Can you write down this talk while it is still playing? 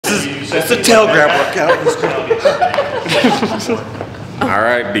It's a tail grab workout. All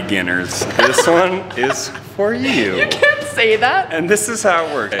right, beginners. This one is for you. You can't say that. And this is how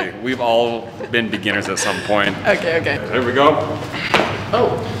it works. Hey, we've all been beginners at some point. Okay, okay. There we go.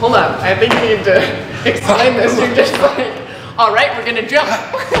 Oh, hold on. I think you need to explain this. You're just like, all right, we're gonna jump.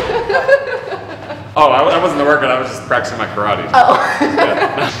 Oh, I wasn't working. I was just practicing my karate. Oh.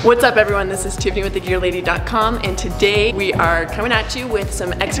 Yeah. What's up, everyone? This is Tiffany with thegearlady.com, and today we are coming at you with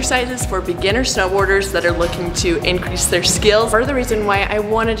some exercises for beginner snowboarders that are looking to increase their skills. Part of the reason why I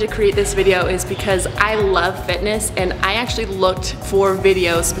wanted to create this video is because I love fitness, and I actually looked for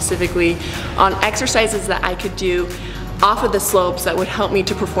videos specifically on exercises that I could do off of the slopes that would help me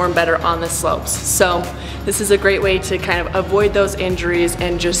to perform better on the slopes. So this is a great way to kind of avoid those injuries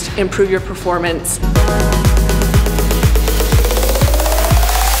and just improve your performance.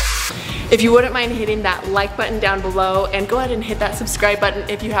 If you wouldn't mind hitting that like button down below, and go ahead and hit that subscribe button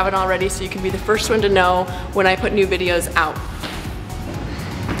if you haven't already, so you can be the first one to know when I put new videos out.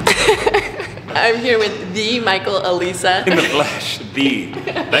 I'm here with the Michael Alisa. In the flesh, the.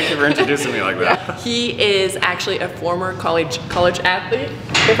 Thank you for introducing me like that. He is actually a former college athlete.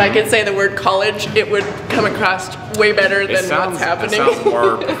 If I could say the word college, it would come across way better than what's happening. It sounds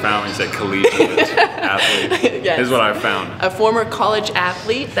more profound when you say collegiate athlete. Yes. Is what I've found. A former college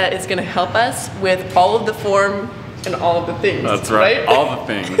athlete that is going to help us with all of the form and all of the things. That's right. All the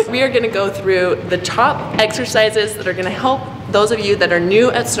things. We are going to go through the top exercises that are going to help those of you that are new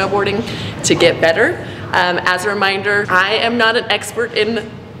at snowboarding to get better. As a reminder, I am not an expert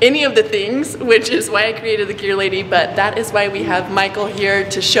in any of the things, which is why I created the Gear Lady, but that is why we have Michael here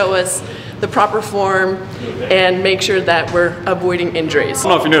to show us the proper form and make sure that we're avoiding injuries. I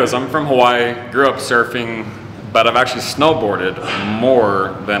don't know if you knew this, I'm from Hawaii, grew up surfing, but I've actually snowboarded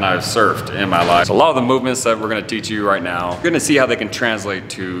more than I've surfed in my life. So a lot of the movements that we're gonna teach you right now, you're gonna see how they can translate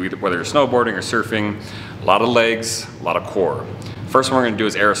to either whether you're snowboarding or surfing. A lot of legs, a lot of core. First one we're gonna do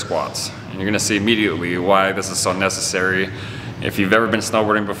is air squats. And you're gonna see immediately why this is so necessary. If you've ever been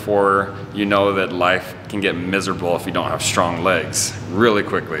snowboarding before, you know that life can get miserable if you don't have strong legs really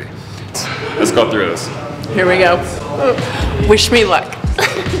quickly. Let's go through this. Here we go. Wish me luck.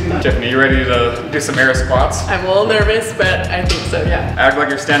 Tiffany, you ready to do some air squats? I'm a little nervous, but I think so, yeah. Act like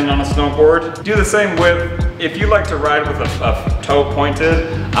you're standing on a snowboard. Do the same with, if you like to ride with a toe pointed,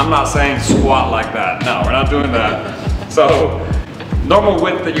 I'm not saying squat like that. No, we're not doing that. So, normal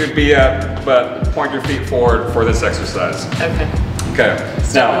width that you'd be at, but point your feet forward for this exercise. Okay. Okay,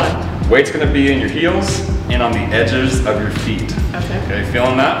 now, weight's gonna be in your heels and on the edges of your feet. Okay. Okay,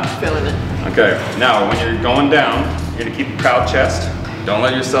 feeling that? Feeling it. Okay, now when you're going down, you're gonna keep a proud chest. Don't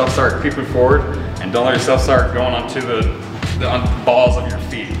let yourself start creeping forward, and don't let yourself start going onto the balls of your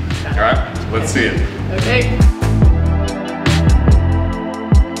feet. All right, let's see it. Okay.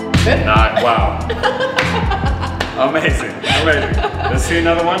 Good. Wow. Amazing, amazing. Let's see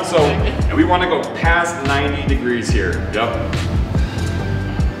another one. So, and we want to go past 90 degrees here. Yep.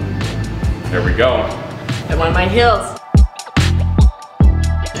 There we go. I'm on my heels.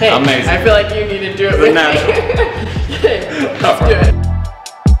 Okay. Amazing. I feel like you need to do it with me. Okay, let's do it.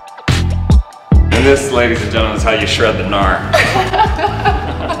 And this, ladies and gentlemen, is how you shred the gnar.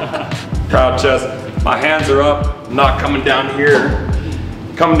 Proud chest. My hands are up. I'm not coming down here.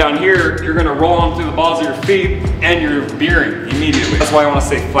 Coming down here, you're gonna roll on through the balls of your feet and you're veering immediately. That's why I wanna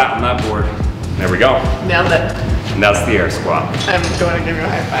stay flat on that board. There we go. Nailed it. And that's the air squat. I'm going to give you a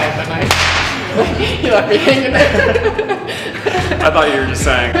high five, but I you left me hanging there. I thought you were just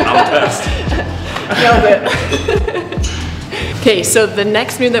saying, I'm the best. Nailed it. Okay, so the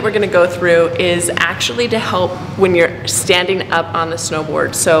next move that we're gonna go through is actually to help when you're standing up on the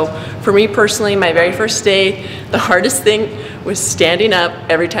snowboard. So for me personally, my very first day, the hardest thing was standing up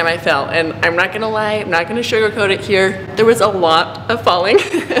every time I fell. And I'm not gonna lie, I'm not gonna sugarcoat it here. There was a lot of falling.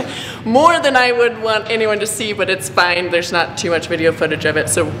 More than I would want anyone to see, but it's fine. There's not too much video footage of it,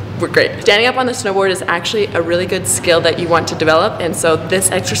 so we're great. Standing up on the snowboard is actually a really good skill that you want to develop, and so this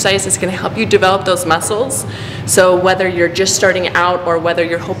exercise is gonna help you develop those muscles. So whether you're just starting out or whether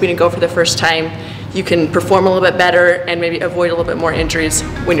you're hoping to go for the first time, you can perform a little bit better and maybe avoid a little bit more injuries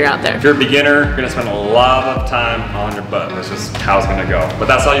when you're out there. If you're a beginner, you're gonna spend a lot of time on your butt. That's just how it's gonna go. But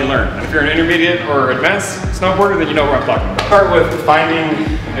that's how you learn. And if you're an intermediate or advanced snowboarder, then you know what I'm talking about. Start with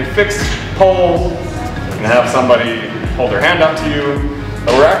finding a fixed pole and have somebody hold their hand up to you.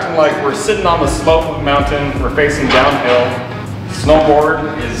 But we're acting like we're sitting on the slope of a mountain, we're facing downhill.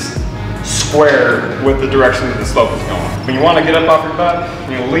 Snowboard is square with the direction that the slope is going. When you wanna get up off your butt,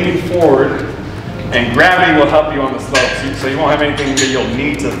 you lean forward, and gravity will help you on the slopes, so you won't have anything that you'll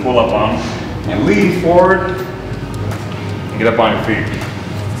need to pull up on. And lean forward and get up on your feet.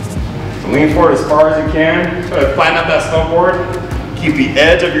 So lean forward as far as you can. Try to flatten out that snowboard. Keep the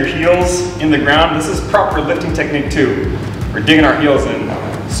edge of your heels in the ground. This is proper lifting technique too. We're digging our heels in.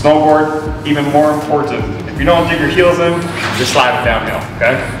 Snowboard, even more important. If you don't dig your heels in, just slide it downhill,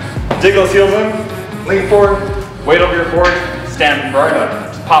 okay? Dig those heels in, lean forward, weight over your board, stand right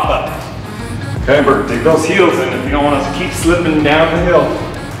up, just pop up. Okay, remember, dig those heels in if you don't want to keep slipping down the hill.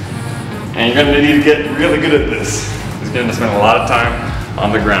 And you're gonna need to get really good at this. You're gonna spend a lot of time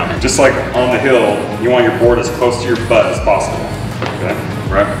on the ground. Just like on the hill, you want your board as close to your butt as possible. Okay,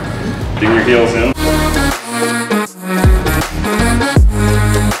 right? Dig your heels in.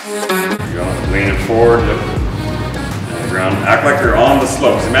 Leaning forward, yep. On the ground. Act like you're on the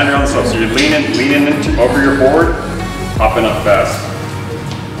slopes. Imagine you're on the slopes. So you're leaning over your board, hopping up fast.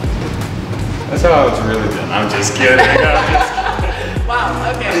 That's how it's really done. I'm just kidding. Wow,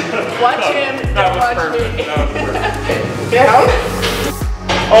 okay. Watch him, That was watch perfect. me. That was perfect. Down.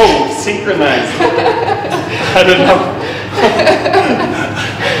 Oh, synchronized. I didn't know.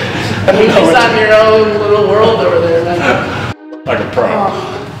 You're just on your own little world over there. Like a pro.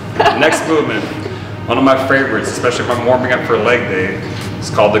 Oh. Next movement, one of my favorites, especially if I'm warming up for a leg day, is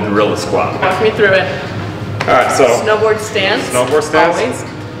called the gorilla squat. Walk me through it. All right, so Snowboard stance. Snowboard stance.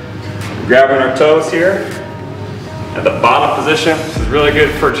 Always. Grabbing our toes here. At the bottom position, this is really good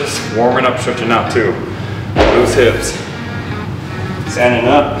for just warming up, stretching out too. Loose hips. Standing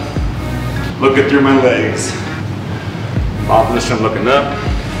up, looking through my legs. Bottom position, looking up.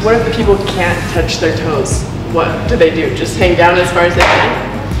 What if the people can't touch their toes? What do they do? Just hang down as far as they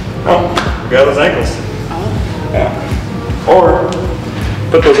can? Oh, grab those ankles. Oh. Yeah. Or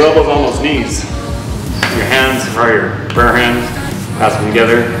put those elbows on those knees. Your hands, or your bare hands, pass them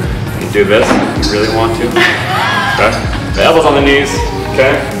together. You do this if you really want to. Okay. The elbows on the knees.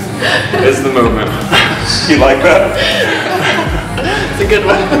 Okay. This is the movement. You like that? It's a good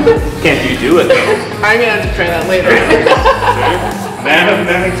one. Can't you do it though? I'm gonna have to try that later. Man of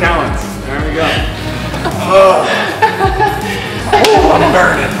many talents. There we go. Oh, I'm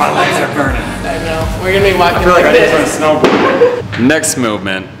burning. My legs are burning. I know. We're gonna be walking I feel like I this. just went snowboarding. Next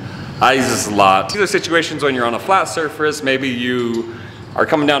movement, I use this a lot. These are situations when you're on a flat surface, maybe you are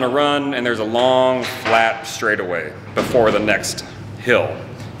coming down a run and there's a long, flat straightaway before the next hill.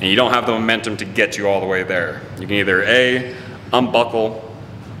 And you don't have the momentum to get you all the way there. You can either A, unbuckle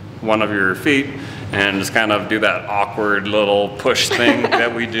one of your feet and just kind of do that awkward little push thing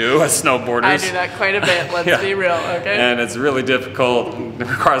that we do as snowboarders. I do that quite a bit, let's be real, okay? And it's really difficult, it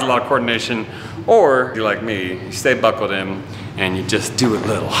requires a lot of coordination. Or, you're like me, you stay buckled in and you just do a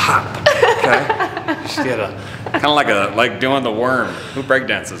little hop, okay? Just get a, kind of like doing the worm, who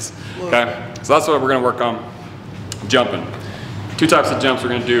breakdances, okay? So that's what we're gonna work on, jumping. Two types of jumps we're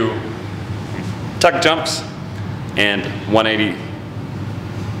gonna do, tuck jumps and 180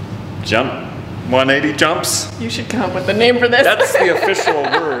 jump. 180 jumps. You should come up with a name for this. That's the official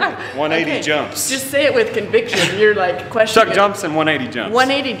word, 180 Okay, jumps. Just say it with conviction. You're like questioning Tuck jumps and 180 jumps.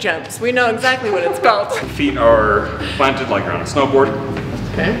 180 jumps. We know exactly what it's called. Feet are planted like you're on a snowboard.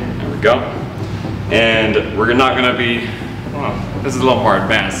 Okay. There we go. And we're not gonna be, well, this is a little more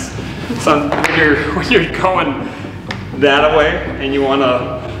advanced. So when you're going that way and you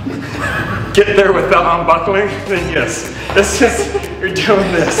wanna get there without unbuckling, then yes, this is, you're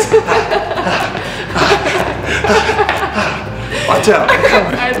doing this. Watch out.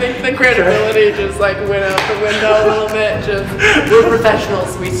 I think the credibility just like went out the window a little bit. Just, we're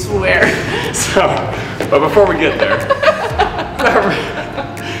professionals, we swear. So, but before we get there,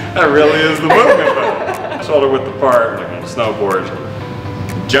 that really is the movement though. Shoulder width apart, like on a snowboard,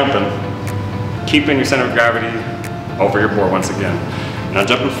 jumping, keeping your center of gravity over your board once again. Not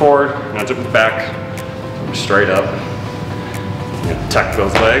jumping forward, not jumping back, straight up. You're gonna tuck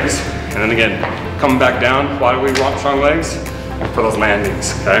those legs, and then again, coming back down. Why do we want strong legs? For those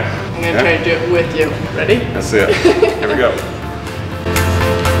landings, okay? I'm gonna try to do it with you. Ready? That's it. Here we go.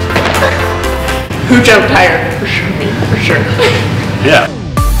 Who jumped higher? For sure, me, for sure. Yeah.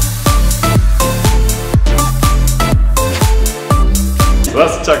 So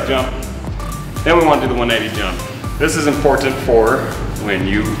that's the tuck jump. Then we want to do the 180 jump. This is important for when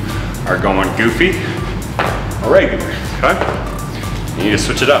you are going goofy or regular, okay? You need to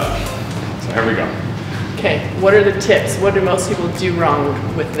switch it up. So here we go. Okay, what are the tips? What do most people do wrong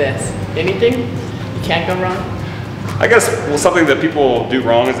with this? Anything? You can't go wrong? I guess well, something that people do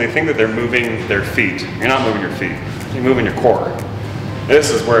wrong is they think that they're moving their feet. You're not moving your feet, you're moving your core.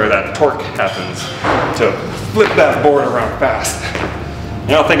 This is where that torque happens to flip that board around fast.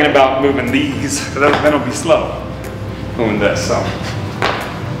 You're not thinking about moving these, because then it'll be slow. Moving this, so.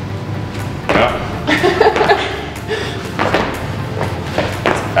 Yeah.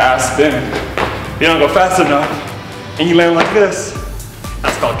 pass, spin. You don't go fast enough, and you land like this.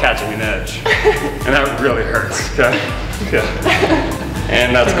 That's called catching an edge. And that really hurts, okay? Yeah.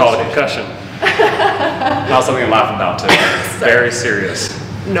 And that's called a concussion. Not something to laugh about too. Very serious.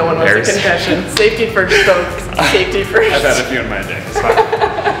 No one wants a concussion. Safety first, folks. Safety first. I've had a few in my day. It's fine.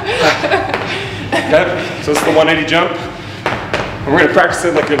 Okay, so this is the 180 jump. And we're gonna practice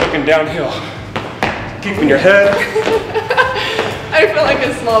it like you're looking downhill. Keeping your head. I feel like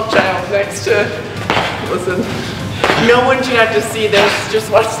a small child next to, listen, no one should have to see this,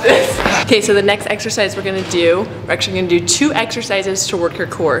 just watch this. Okay, so the next exercise we're actually gonna do 2 exercises to work your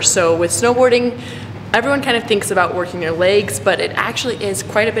core. So with snowboarding, everyone kind of thinks about working their legs, but it actually is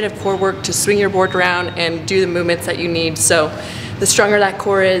quite a bit of core work to swing your board around and do the movements that you need. So the stronger that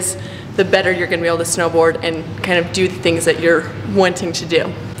core is, the better you're gonna be able to snowboard and kind of do the things that you're wanting to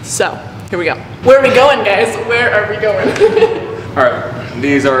do. So, here we go. Where are we going, guys? Where are we going? All right,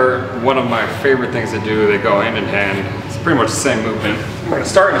 these are one of my favorite things to do. They go hand in hand. It's pretty much the same movement. We're gonna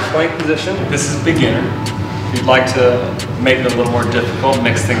start in a plank position. This is beginner. If you'd like to make it a little more difficult,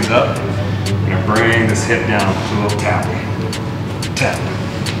 mix things up, you're gonna bring this hip down to a little tap. Tap,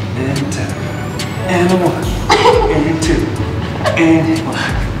 and tap, and 1, and 2, and 1.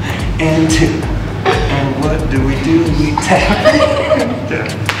 And 2. And what do? We tap. Yeah.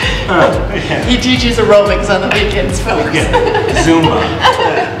 He teaches aerobics on the weekends, folks. Yeah. Zumba.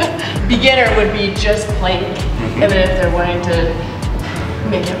 Beginner would be just plank, and then if they're wanting to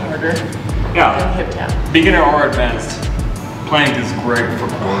make it harder, yeah. Hip tap. Beginner or advanced, plank is great for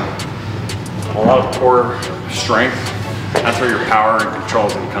core. A lot of core strength. That's where your power and control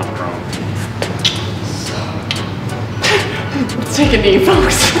is going to come from. Let's take a knee,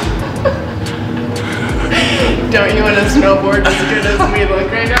 folks. Don't you want to snowboard as good as we look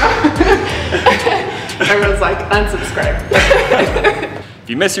right now? Everyone's like, unsubscribe. If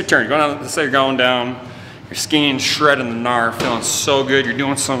you miss your turn, let's say you're going down, you're skiing, shredding the gnar, feeling so good, you're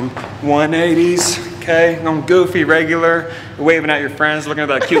doing some 180s, okay? Going goofy, regular, you're waving at your friends, looking at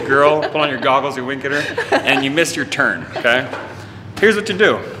that cute girl, put on your goggles, you wink at her, and you miss your turn, okay? Here's what you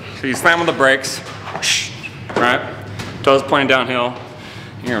do. So you slam on the brakes, right? Toes pointing downhill,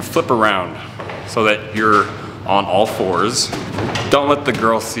 you're gonna flip around so that you're on all 4s. Don't let the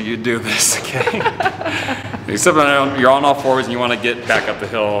girls see you do this, okay? You're on all 4s and you wanna get back up the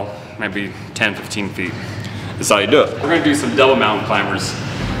hill, maybe 10, 15 feet. That's how you do it. We're gonna do some double mountain climbers.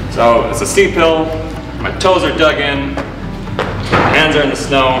 So it's a steep hill, my toes are dug in, my hands are in the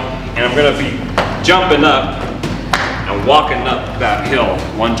snow, and I'm gonna be jumping up and walking up that hill,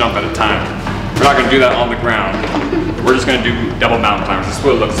 1 jump at a time. We're not gonna do that on the ground. We're just gonna do double mountain climbers. This is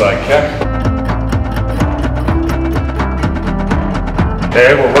what it looks like, okay?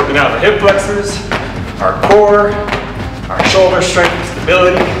 Okay, we're working out the hip flexors, our core, our shoulder strength and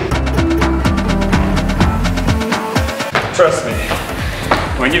stability. Trust me,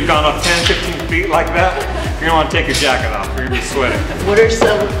 when you've gone up 10, 15 feet like that, you're gonna wanna take your jacket off, you're gonna be sweating. What are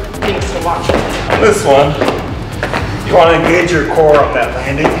some things to watch? This one, you wanna engage your core on that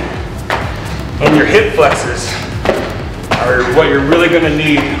landing, and your hip flexors are what you're really gonna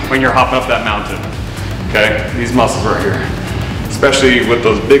need when you're hopping up that mountain, okay? These muscles right here. Especially with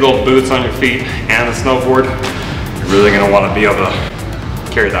those big old boots on your feet and the snowboard, you're really gonna wanna be able to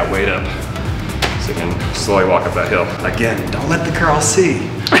carry that weight up so you can slowly walk up that hill. Again, don't let the girls see.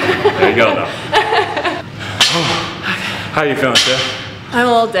 There you go though. How are you feeling, Tiff? I'm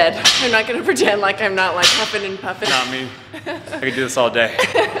a little dead. I'm not gonna pretend like I'm not like huffing and puffing. Not me. I could do this all day.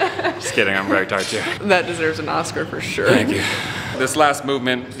 Just kidding, I'm very tired too. That deserves an Oscar for sure. Thank you. This last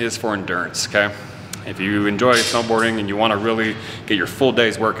movement is for endurance, okay? If you enjoy snowboarding and you want to really get your full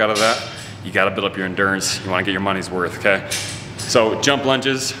day's work out of that, you got to build up your endurance. You want to get your money's worth, okay? So jump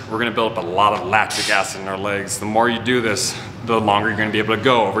lunges, we're going to build up a lot of lactic acid in our legs. The more you do this, the longer you're going to be able to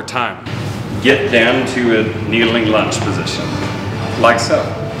go over time. Get down to a kneeling lunge position, like so.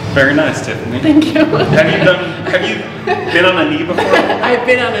 Very nice, Tiffany. Thank you. Have you been on a knee before? I've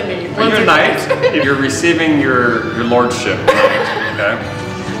been on a knee. You're nice. You're receiving your lordship, okay?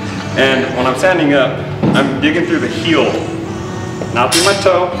 And when I'm standing up, I'm digging through the heel, not through my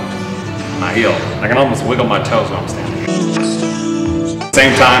toe, my heel. I can almost wiggle my toes when I'm standing. At the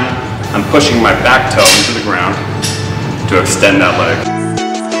same time, I'm pushing my back toe into the ground to extend that leg.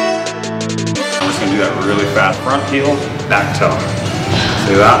 I'm just gonna do that really fast. Front heel, back toe.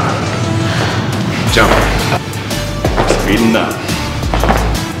 See that? Jump. Speeding up.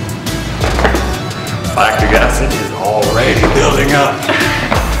 Lactic acid is already building up.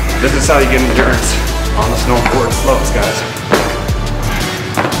 This is how you get endurance on the snowboard slopes, guys.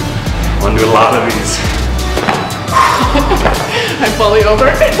 I want to do a lot of these. I'm falling over.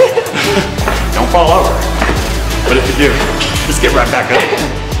 Don't fall over. But if you do, just get right back up.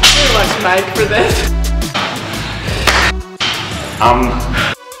 Too much Mike for this.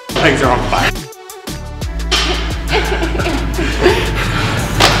 Legs are on fire.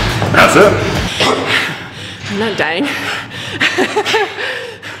 That's it. I'm not dying.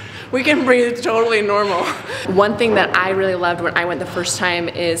 We can breathe totally normal. One thing that I really loved when I went the first time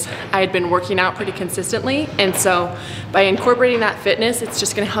is I had been working out pretty consistently, and so by incorporating that fitness, it's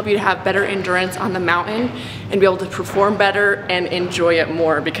just gonna help you to have better endurance on the mountain and be able to perform better and enjoy it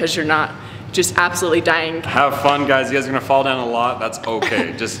more because you're not just absolutely dying. Have fun, guys. You guys are gonna fall down a lot. That's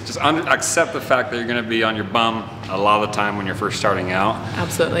okay. just accept the fact that you're gonna be on your bum a lot of the time when you're first starting out.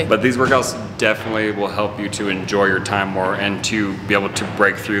 Absolutely. But these workouts definitely will help you to enjoy your time more and to be able to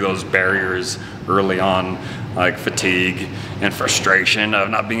break through those barriers early on, like fatigue and frustration of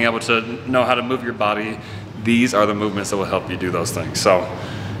not being able to know how to move your body. These are the movements that will help you do those things. So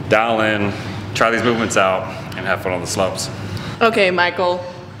dial in, try these movements out, and have fun on the slopes. Okay, Michael.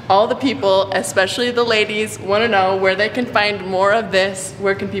 All the people, especially the ladies, want to know where they can find more of this.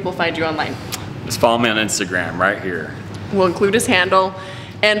 Where can people find you online? Just follow me on Instagram right here. We'll include his handle.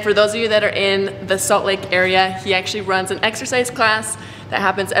 And for those of you that are in the Salt Lake area, he actually runs an exercise class that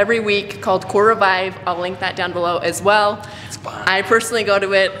happens every week called Core Revive. I'll link that down below as well. It's fun. I personally go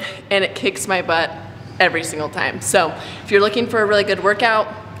to it and it kicks my butt every single time. So if you're looking for a really good workout,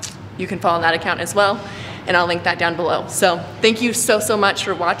 you can follow that account as well. And I'll link that down below. So thank you so much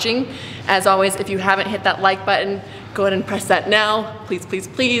for watching. As always, if you haven't hit that like button, go ahead and press that now. Please, please,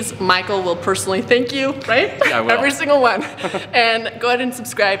 please. Michael will personally thank you, right? Yeah, I will. Every single one. And go ahead and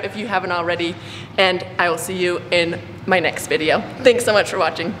subscribe if you haven't already. And I will see you in my next video. Thanks so much for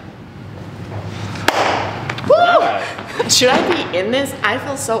watching. Woo! Should I be in this? I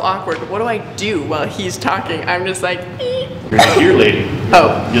feel so awkward. What do I do while he's talking? I'm just like, You're the gear lady.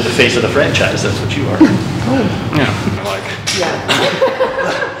 oh. You're the face of the franchise, that's what you are. Yeah, like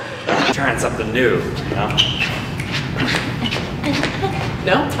Yeah. trying something new, you know?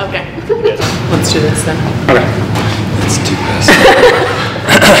 No? Okay. Let's do this then. Okay. Let's do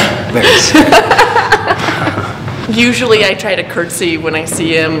this. Usually I try to curtsy when I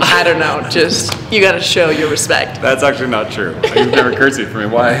see him. I don't know, just, you gotta show your respect. That's actually not true. You've never curtsied for me.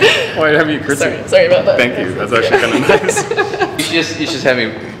 Why haven't you curtsied? Sorry about that. Thank you. That's actually kind of nice. You should just have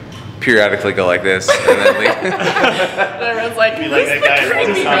me periodically go like this and then leave. And everyone's like, Be like that guy in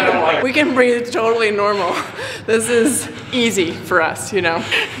 "Creepy guy." We can breathe totally normal. This is easy for us, you know.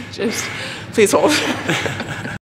 Just, please hold.